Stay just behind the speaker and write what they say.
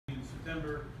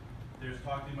September. There's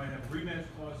talk they might have a rematch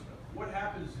clause. What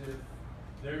happens if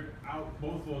they're out,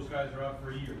 both of those guys are out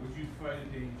for a year? Would you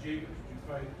fight Danny Jacobs? Would you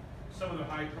fight some of the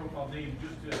high-profile names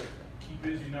just to keep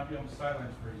busy and not be on the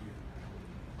sidelines for a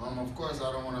year? Of course,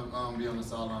 I don't want to be on the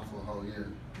sideline for a whole year.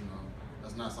 You know,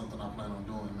 that's not something I plan on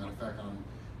doing. Matter of fact,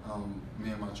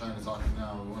 me and my trainer talking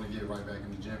now. We want to get right back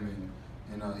in the gym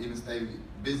and even stay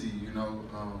busy. You know,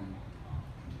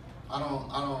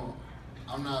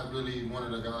 I'm not really one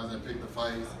of the guys that pick the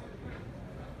fights.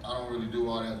 I don't really do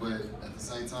all that, but at the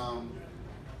same time,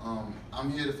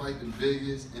 I'm here to fight the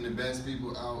biggest and the best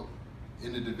people out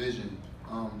in the division.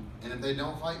 And if they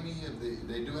don't fight me, if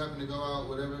they do happen to go out,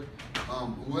 whatever,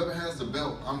 whoever has the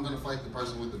belt, I'm gonna fight the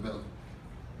person with the belt.